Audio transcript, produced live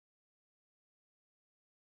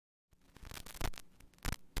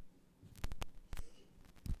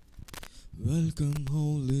Welcome,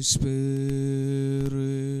 Holy Spirit.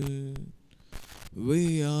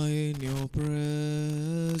 We are in your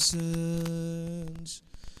presence.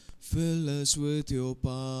 Fill us with your power.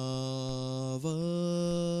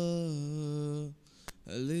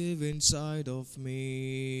 Live inside of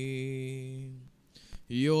me.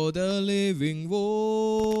 You're the living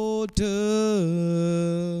water,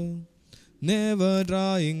 never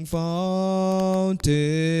drying fountain.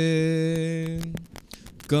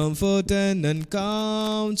 Comforter and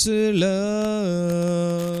counselor,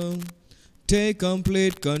 take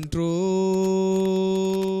complete control.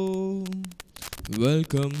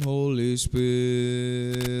 Welcome, Holy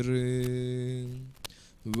Spirit.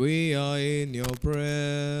 We are in your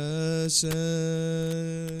presence.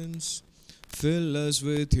 Fill us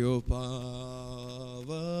with your power.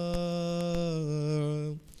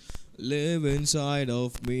 Live inside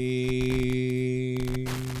of me.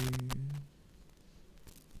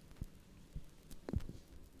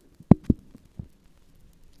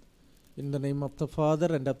 In the name of the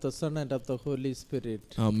Father, and of the Son, and of the Holy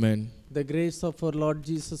Spirit. Amen. The grace of our Lord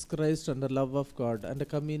Jesus Christ, and the love of God, and the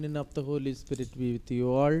communion of the Holy Spirit be with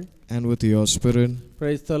you all. And with your spirit.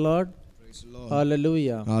 Praise the Lord. Praise the Lord.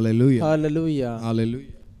 Hallelujah. Hallelujah. Hallelujah.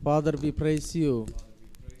 Hallelujah. Father, we praise you.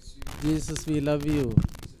 Jesus, we love you.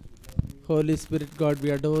 Holy Spirit, God,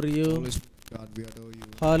 we adore you. Holy Spirit, God, we adore you.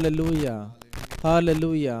 Hallelujah.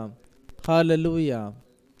 Hallelujah. Hallelujah.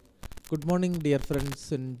 Good morning, dear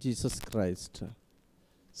friends in Jesus Christ.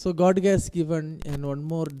 So God has given one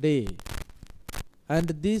more day, and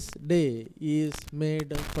this day is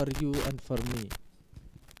made for you and for me.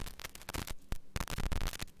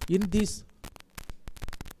 In this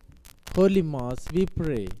Holy Mass, we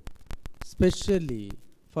pray specially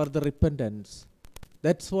for the repentance.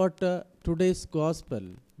 That's what today's Gospel,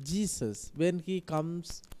 Jesus, when he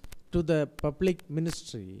comes to the public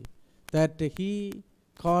ministry, that he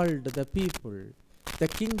called the people, the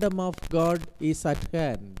kingdom of God is at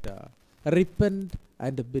hand. Repent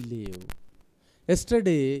and believe.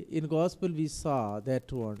 Yesterday in Gospel we saw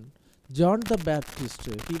that one, John the Baptist,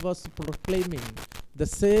 he was proclaiming the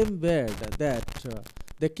same word that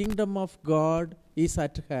the kingdom of God is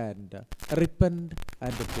at hand. Repent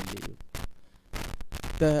and believe.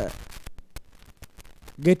 The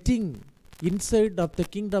getting inside of the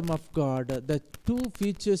kingdom of God, the two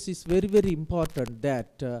features is very, very important,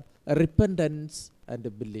 that repentance and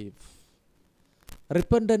belief.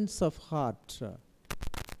 Repentance of heart.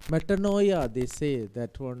 Metanoia, they say,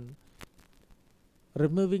 that one,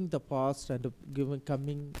 removing the past and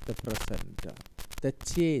coming the present. The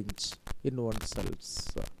change in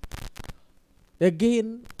oneself.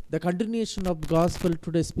 Again, the continuation of the gospel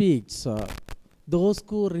today speaks. Those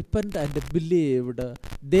who repent and believed,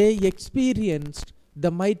 they experienced the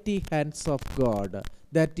mighty hands of God.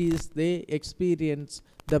 That is, they experienced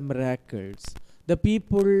the miracles. The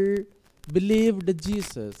people believed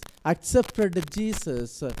Jesus, accepted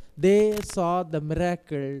Jesus. They saw the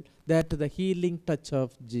miracle, that the healing touch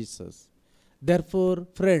of Jesus. Therefore,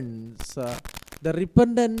 friends, the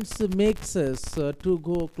repentance makes us to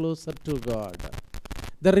go closer to God.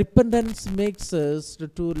 The repentance makes us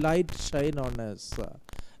to light shine on us.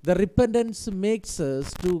 The repentance makes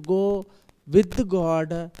us to go with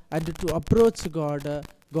God and to approach God.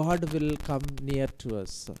 God will come near to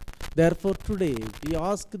us. Therefore today we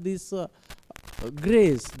ask this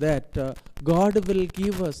grace that God will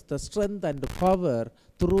give us the strength and power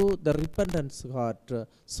through the repentance heart,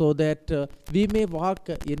 so that we may walk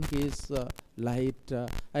in His light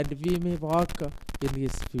and we may walk in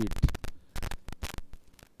His feet.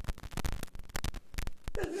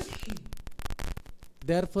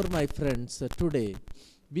 Therefore, my friends, today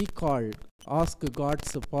we ask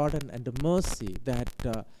God's pardon and mercy,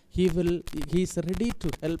 that He is ready to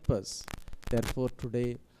help us. Therefore,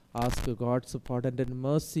 today ask God's pardon and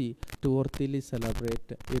mercy to worthily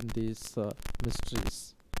celebrate in these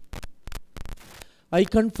mysteries. I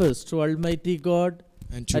confess to Almighty God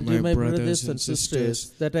and to my brothers and sisters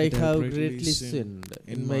that I have greatly sinned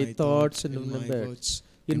in my thoughts and in my words,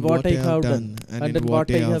 in what I have done and in what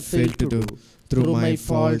I have failed to do, through my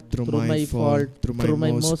fault, through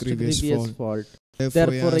my most grievous fault.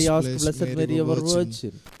 Therefore I ask Blessed Mary, our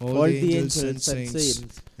Virgin, all the angels and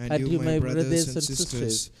saints, and you, my brothers and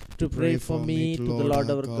sisters, to pray for me to the Lord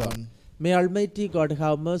our God. May Almighty God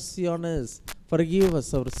have mercy on us, forgive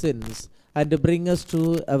us our sins, and bring us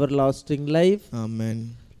to everlasting life.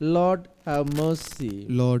 Amen. Lord, have mercy.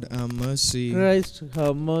 Lord, have mercy. Christ,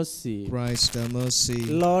 have mercy. Christ, have mercy.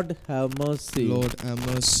 Lord, have mercy. Lord, have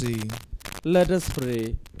mercy. Let us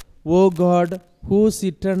pray. O God, whose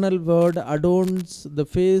eternal word adorns the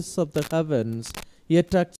face of the heavens,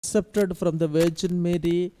 yet accepted from the Virgin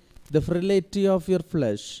Mary, the frailty of your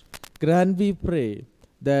flesh, grant, we pray,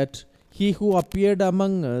 that he who appeared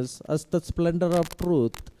among us as the splendor of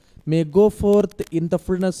truth may go forth in the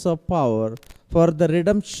fullness of power for the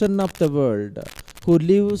redemption of the world, who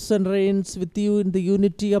lives and reigns with you in the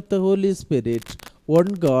unity of the Holy Spirit,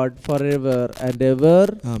 one God, forever and ever.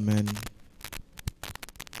 Amen.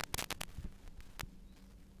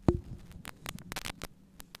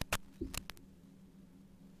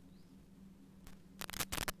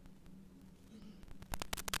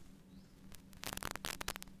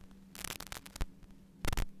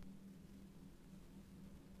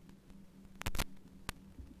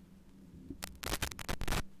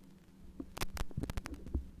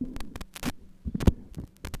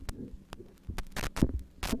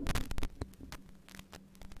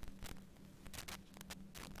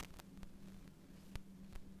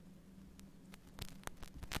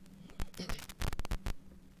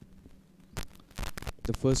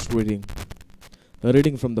 The first reading, a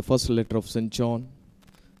reading from the first letter of St. John,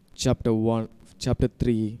 chapter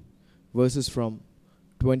 3, verses from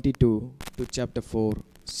 22 to chapter 4,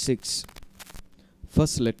 6.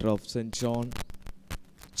 First letter of St. John,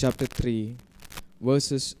 chapter 3,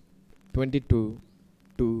 verses 22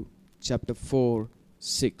 to chapter 4,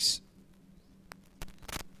 6.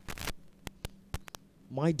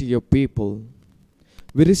 My dear people,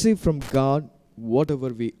 we receive from God whatever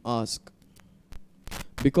we ask,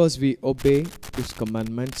 because we obey His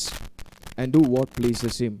commandments and do what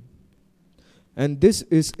pleases Him. And this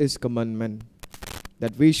is His commandment,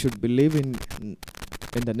 that we should believe in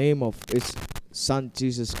the name of His Son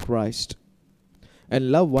Jesus Christ,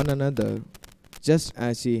 and love one another just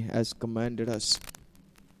as He has commanded us.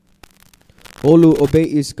 All who obey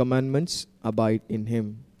His commandments abide in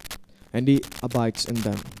Him, and He abides in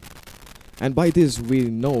them. And by this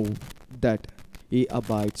we know that He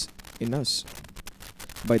abides in us,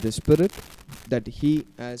 by the Spirit that He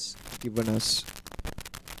has given us.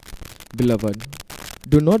 Beloved,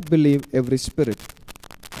 do not believe every spirit,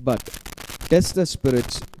 but test the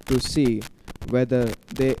spirits to see whether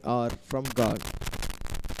they are from God.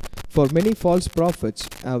 For many false prophets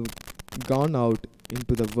have gone out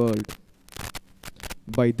into the world.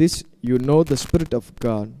 By this you know the Spirit of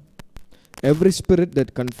God. Every spirit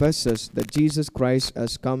that confesses that Jesus Christ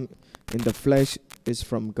has come in the flesh is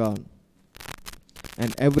from God.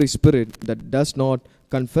 And every spirit that does not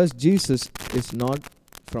confess Jesus is not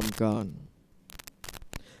from God.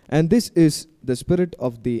 And this is the spirit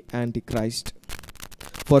of the Antichrist,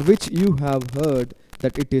 for which you have heard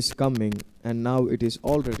that it is coming, and now it is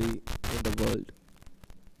already in the world.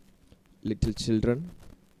 Little children,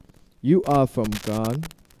 you are from God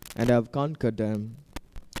and have conquered them.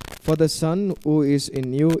 For the Son who is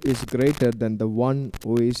in you is greater than the one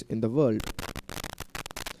who is in the world.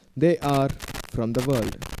 They are from the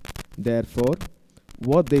world. Therefore,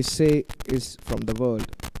 what they say is from the world,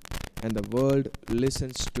 and the world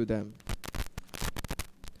listens to them.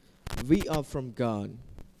 We are from God.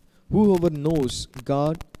 Whoever knows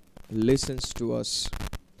God listens to us,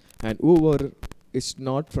 and whoever is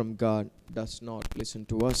not from God does not listen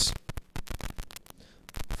to us.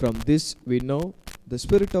 From this we know the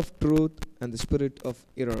spirit of truth and the spirit of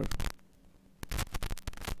error.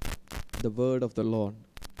 The word of the Lord.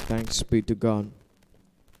 Thanks be to God.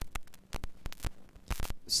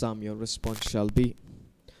 Psalm, your response shall be,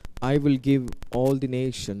 I will give all the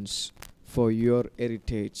nations for your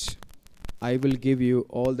heritage. I will give you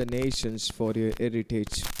all the nations for your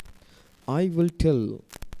heritage. I will tell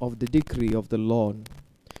of the decree of the Lord.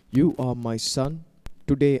 You are my son.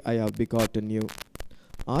 Today I have begotten you.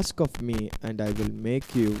 Ask of me, and I will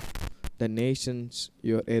make you the nations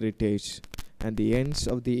your heritage, and the ends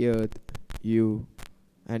of the earth you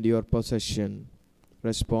and your possession.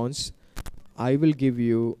 Response, I will give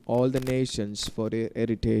you all the nations for your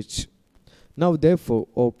heritage. Now therefore,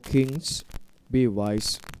 O kings, be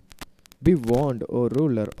wise. Be warned, O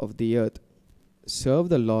ruler of the earth. Serve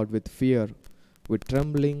the Lord with fear, with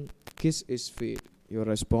trembling, kiss his feet. Your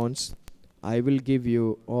response, I will give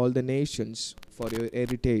you all the nations for your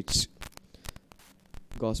heritage.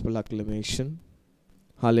 Gospel acclamation.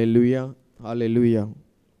 Hallelujah, hallelujah.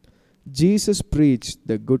 Jesus preached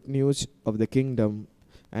the good news of the kingdom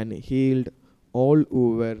and healed all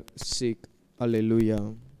who were sick.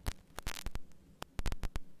 Hallelujah.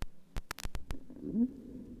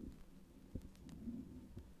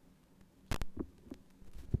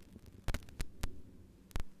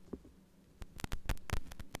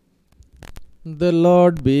 The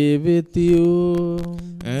Lord be with you.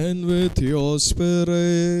 and with your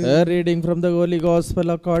spirit. A reading from the Holy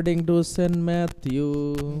Gospel according to St. Matthew.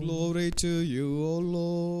 Glory to you, O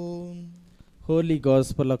Lord. Holy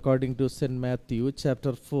Gospel according to St. Matthew,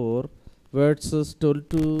 chapter 4, verses 12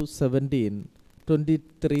 to 17,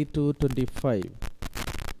 23 to 25.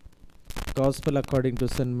 Gospel according to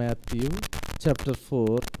St. Matthew, chapter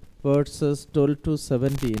 4, verses 12 to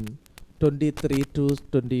 17, 23 to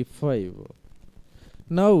 25.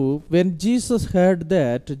 Now, when Jesus heard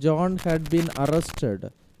that John had been arrested,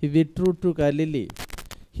 he withdrew to Galilee.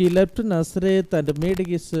 He left Nazareth and made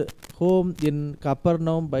his home in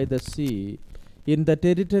Capernaum by the sea, in the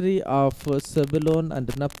territory of Zebulun and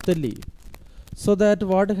Naphtali, so that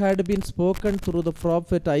what had been spoken through the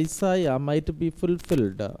prophet Isaiah might be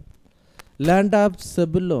fulfilled. Land of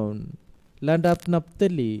Zebulun, land of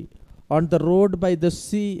Naphtali, on the road by the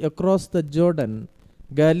sea across the Jordan,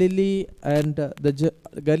 Galilee and the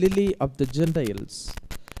Galilee of the Gentiles.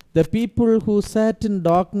 The people who sat in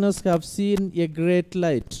darkness have seen a great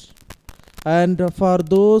light, and for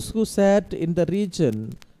those who sat in the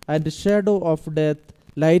region and shadow of death,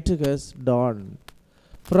 light has dawned.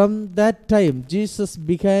 From that time Jesus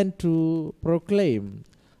began to proclaim,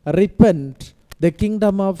 "Repent, the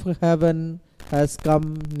kingdom of heaven has come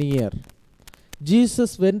near."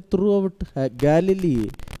 Jesus went throughout Galilee,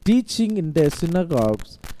 teaching in their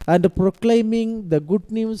synagogues and proclaiming the good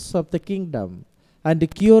news of the kingdom and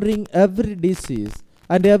curing every disease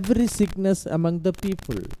and every sickness among the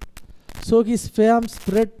people. So his fame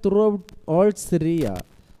spread throughout all Syria,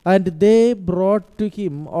 and they brought to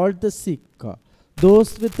him all the sick,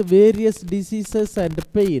 those with various diseases and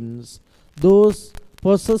pains, those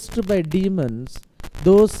possessed by demons,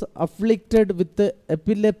 those afflicted with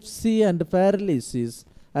epilepsy and paralysis,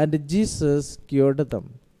 and Jesus cured them.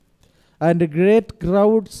 And great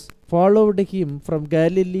crowds followed him from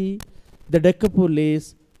Galilee, the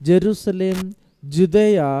Decapolis, Jerusalem,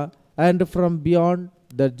 Judea, and from beyond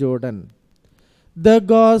the Jordan. The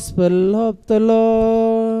Gospel of the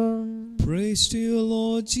Lord. Praise to you,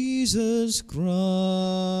 Lord Jesus Christ.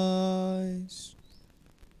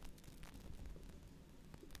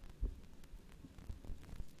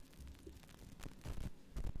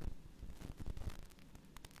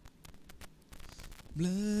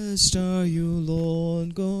 Blessed are you,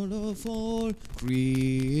 Lord, God of all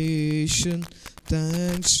creation.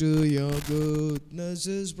 Thanks to your goodness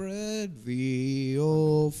is bread we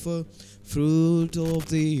offer, fruit of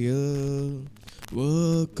the earth,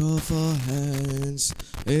 work of our hands.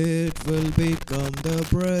 It will become the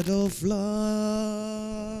bread of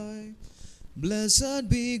life. Blessed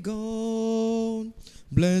be God,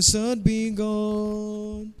 blessed be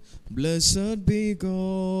God. Blessed be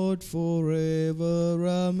God forever,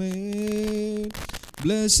 amen.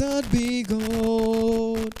 Blessed be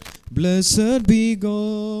God, blessed be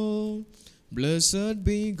God, blessed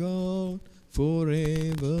be God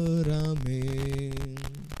forever, amen.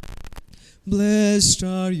 Blessed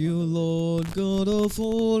are you, Lord, God of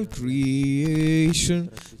all creation.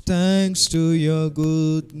 Thanks to your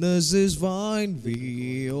goodness this vine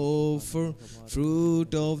we offer,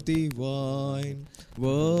 fruit of the vine,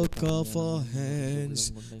 work of our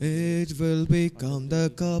hands. It will become the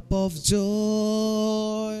cup of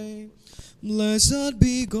joy. Blessed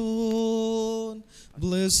be God,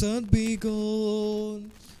 blessed be God.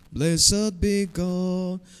 Blessed be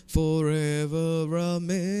God forever,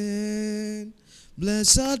 amen.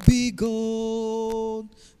 Blessed be God,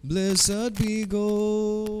 blessed be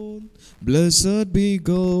God, blessed be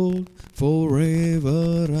God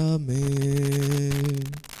forever, amen.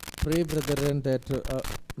 Pray, brethren, that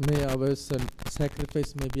may our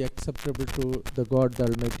sacrifice may be acceptable to the God, the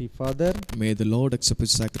Almighty Father. May the Lord accept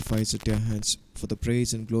his sacrifice at your hands for the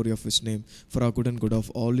praise and glory of his name, for our good and good of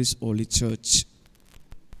all his holy church.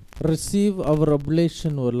 Receive our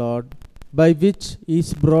oblation, O Lord, by which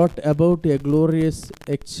is brought about a glorious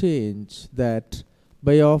exchange, that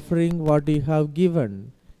by offering what you have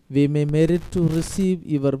given, we may merit to receive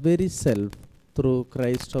your very self, through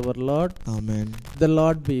Christ our Lord. Amen. The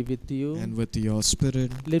Lord be with you. And with your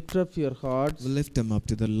spirit. Lift up your hearts. We lift them up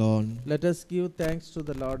to the Lord. Let us give thanks to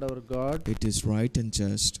the Lord our God. It is right and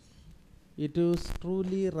just. It is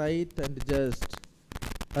truly right and just,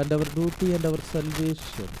 and our duty and our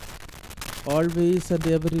salvation, always and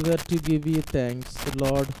everywhere to give you thanks,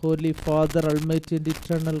 Lord, Holy Father, Almighty and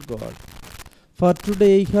Eternal God. For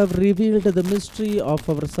today you have revealed the mystery of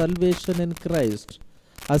our salvation in Christ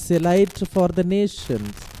as a light for the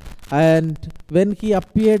nations, and when he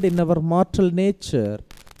appeared in our mortal nature,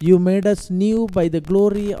 you made us new by the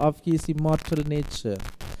glory of his immortal nature.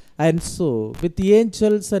 And so, with the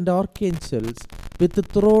angels and archangels, with the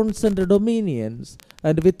thrones and dominions,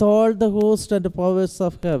 and with all the host and powers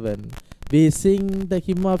of heaven, we sing the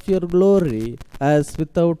hymn of your glory, as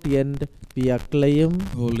without end we acclaim.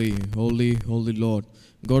 Holy, holy, holy Lord,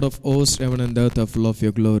 God of hosts, heaven and earth are full of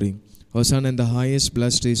your glory. Hosanna in the highest,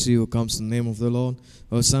 blessed is he who comes in the name of the Lord.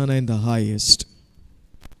 Hosanna in the highest.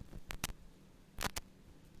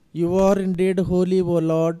 You are indeed holy, O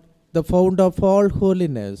Lord, the fount of all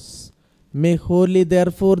holiness. Make holy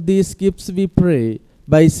therefore these gifts, we pray,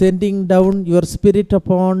 by sending down your Spirit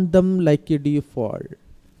upon them like a dewfall,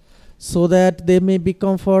 so that they may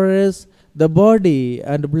become for us the body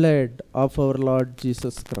and blood of our Lord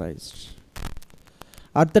Jesus Christ.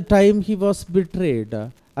 At the time he was betrayed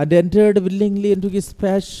and entered willingly into his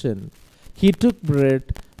passion, he took bread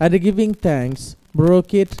and giving thanks,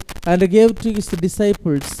 broke it and gave to his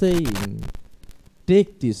disciples, saying,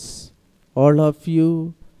 "Take this, all of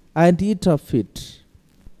you, and eat of it,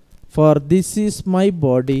 for this is my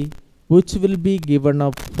body, which will be given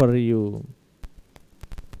up for you."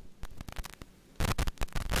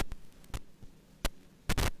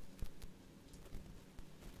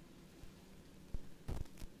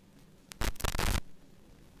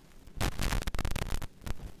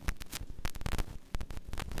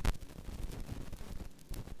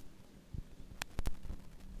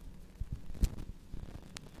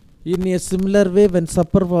 In a similar way, when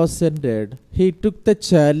supper was ended, he took the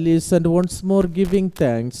chalice, and once more giving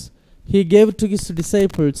thanks, he gave to his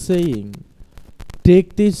disciples, saying, "Take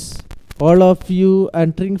this, all of you,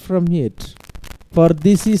 and drink from it, for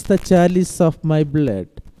this is the chalice of my blood,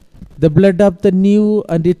 the blood of the new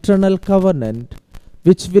and eternal covenant,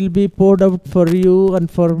 which will be poured out for you and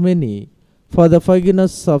for many, for the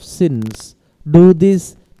forgiveness of sins. Do this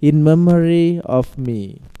in memory of me."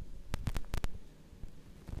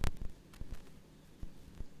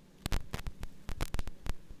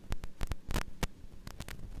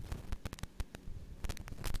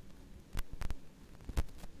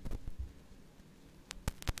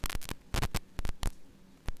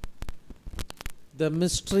 The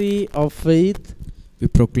mystery of faith. We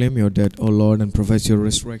proclaim your death, O Lord, and profess your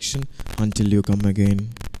resurrection until you come again.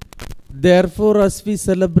 Therefore, as we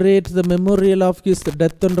celebrate the memorial of his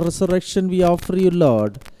death and resurrection, we offer you,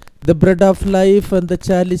 Lord, the bread of life and the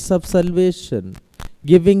chalice of salvation,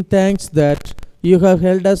 giving thanks that you have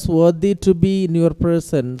held us worthy to be in your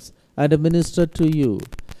presence and minister to you.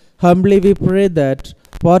 Humbly we pray that,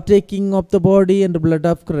 partaking of the body and blood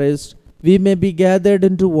of Christ, we may be gathered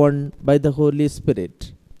into one by the Holy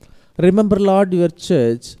Spirit. Remember, Lord, your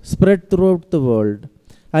church spread throughout the world,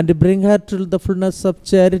 and bring her to the fullness of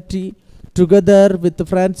charity, together with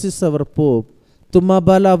Francis our Pope,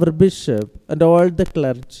 Tumabala our Bishop, and all the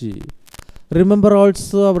clergy. Remember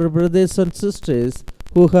also our brothers and sisters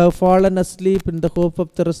who have fallen asleep in the hope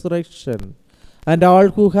of the resurrection, and all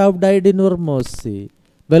who have died in your mercy.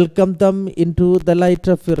 Welcome them into the light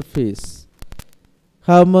of your face.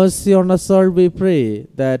 Have mercy on us all, we pray,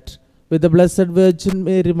 that with the Blessed Virgin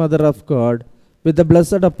Mary, Mother of God, with the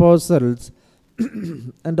blessed apostles,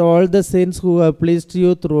 and all the saints who have pleased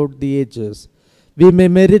you throughout the ages, we may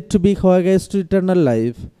merit to be heirs to eternal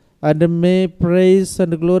life, and may praise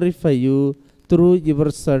and glorify you through your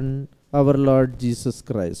Son, our Lord Jesus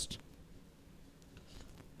Christ.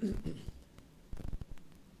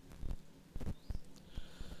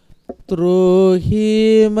 Through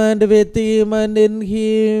him and with him and in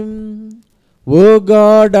him, O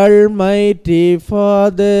God, Almighty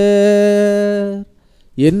Father,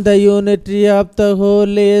 in the unity of the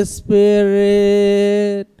Holy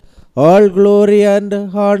Spirit, all glory and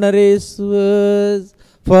honor is yours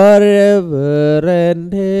forever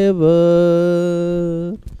and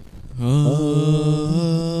ever. Amen.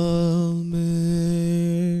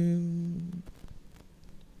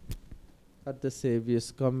 At the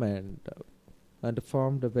Saviour's command and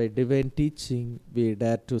formed by divine teaching, we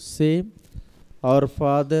dare to say, Our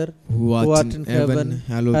Father, who art in heaven,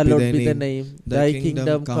 hallowed be thy name. Thy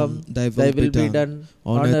kingdom come, thy will be done,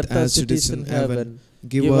 on earth as it is in heaven.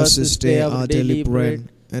 Give us this day our daily bread,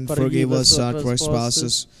 and forgive us our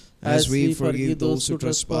trespasses, as we forgive those who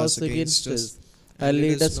trespass against us. And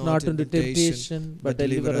lead us not into temptation, but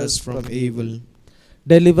deliver us from evil.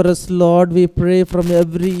 Deliver us, Lord, we pray, from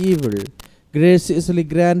every evil. Graciously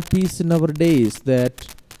grant peace in our days,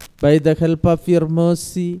 that, by the help of your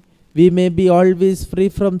mercy, we may be always free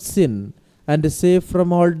from sin and safe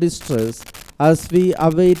from all distress, as we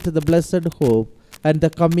await the blessed hope and the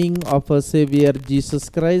coming of our Savior Jesus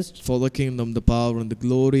Christ. For the kingdom, the power, and the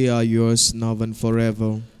glory are yours now and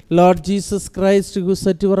forever. Lord Jesus Christ, who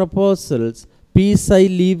said to your apostles, Peace I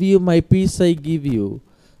leave you, my peace I give you.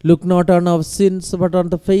 Look not on our sins, but on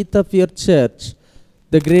the faith of your church.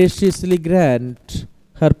 The graciously grant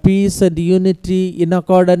her peace and unity in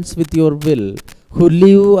accordance with your will, who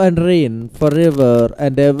live and reign forever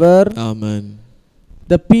and ever. Amen.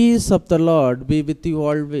 The peace of the Lord be with you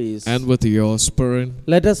always. And with your spirit.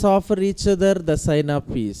 Let us offer each other the sign of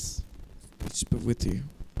peace. Peace be with you.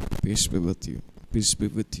 Peace be with you. Peace be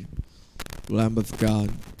with you. Lamb of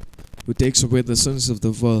God, who takes away the sins of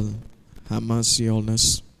the world, have mercy on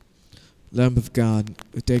us. Lamb of God,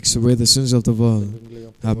 who takes away the sins of the world,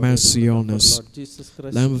 have mercy on us.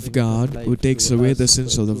 Lamb of God, who takes away the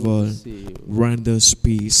sins of the world, grant us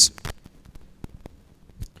peace.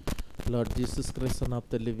 Lord Jesus Christ, Son of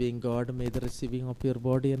the living God, may the receiving of your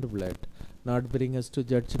body and blood not bring us to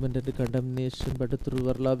judgment and condemnation, but through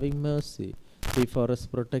your loving mercy be for us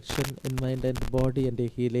protection in mind and body and a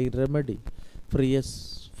healing remedy. Free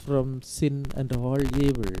us from sin and all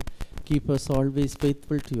evil. Keep us always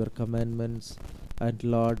faithful to your commandments, and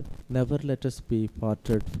Lord, never let us be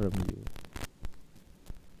parted from you.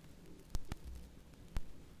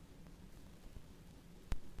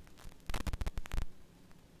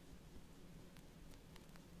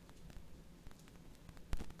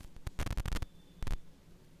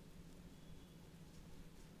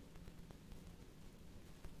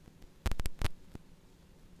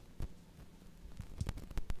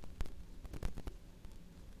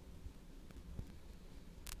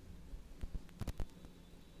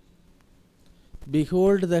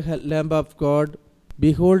 Behold the Lamb of God,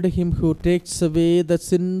 behold him who takes away the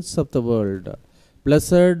sins of the world.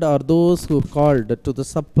 Blessed are those who are called to the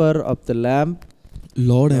supper of the Lamb.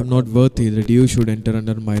 Lord, I am not worthy that you should enter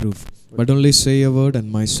under my roof, but only say a word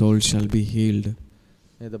and my soul shall be healed.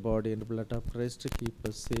 May the body and blood of Christ keep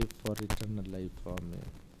us safe for eternal life. Amen.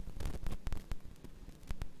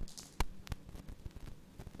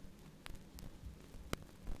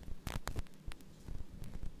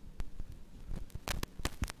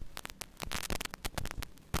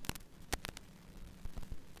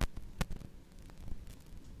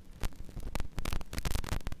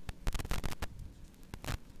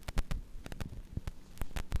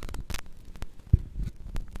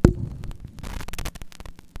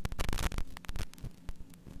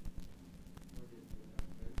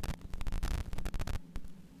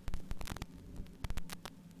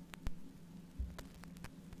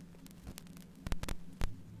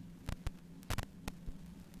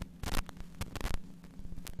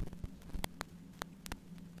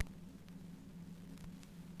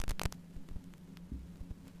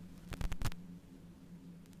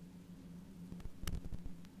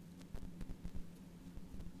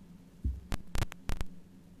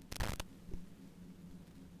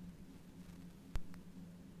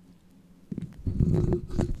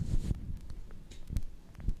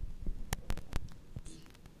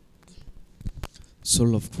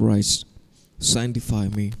 Soul of Christ, sanctify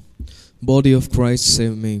me. Body of Christ,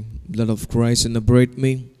 save me. Blood of Christ, inebriate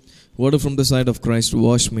me. Water from the side of Christ,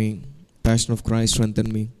 wash me. Passion of Christ,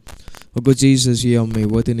 strengthen me. O good Jesus, hear me.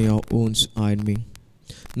 Within your wounds, hide me.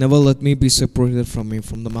 Never let me be separated from me.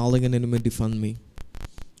 From the malignant enemy, defend me.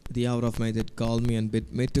 The hour of my death, call me and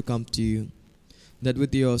bid me to come to you, that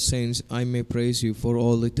with your saints I may praise you for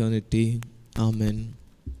all eternity. Amen.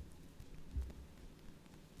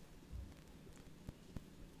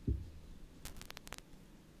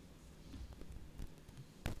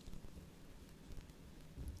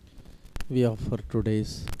 We offer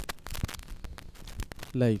today's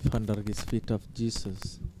life under his feet of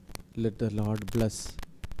Jesus. Let the Lord bless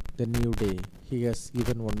the new day. He has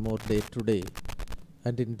given one more day today,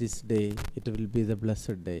 and in this day it will be the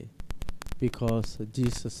blessed day, because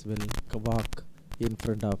Jesus will walk in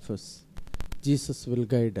front of us. Jesus will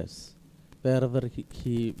guide us. Wherever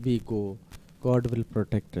we go, God will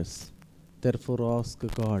protect us. Therefore ask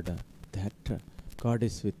God that God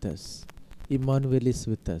is with us. Emmanuel is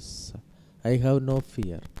with us. I have no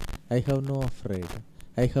fear. I have no afraid.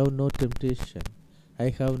 I have no temptation. I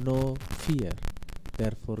have no fear.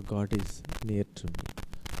 Therefore God is near to me.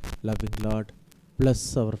 Loving Lord,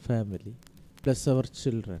 bless our family. Bless our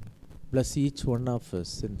children. Bless each one of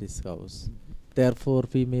us in this house. Therefore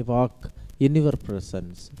we may walk in your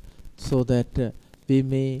presence, so that we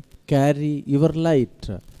may carry your light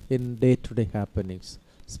in day-to-day happenings.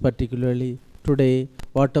 Particularly today,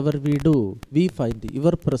 whatever we do, we find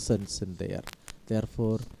your presence in there.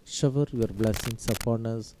 Therefore, shower your blessings upon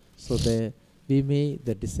us, so that we may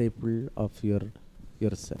the disciple of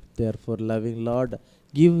yourself. Therefore, loving Lord,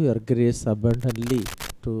 give your grace abundantly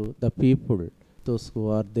to the people, those who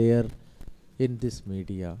are there in this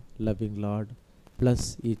media. Loving Lord,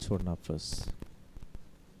 bless each one of us.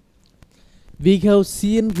 We have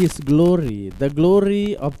seen his glory, the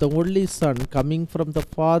glory of the only Son coming from the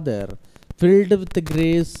Father, filled with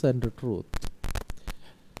grace and truth.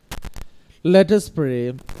 Let us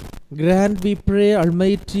pray. Grant, we pray,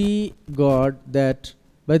 Almighty God, that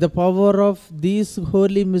by the power of these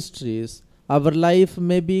holy mysteries, our life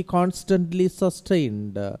may be constantly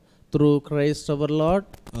sustained through Christ our Lord.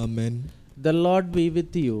 Amen. The Lord be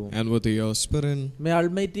with you. And with your spirit. May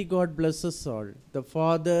Almighty God bless us all, the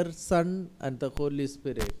Father, Son, and the Holy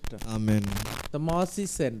Spirit. Amen. The Mass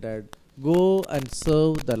is ended. Go and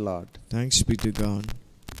serve the Lord. Thanks be to God.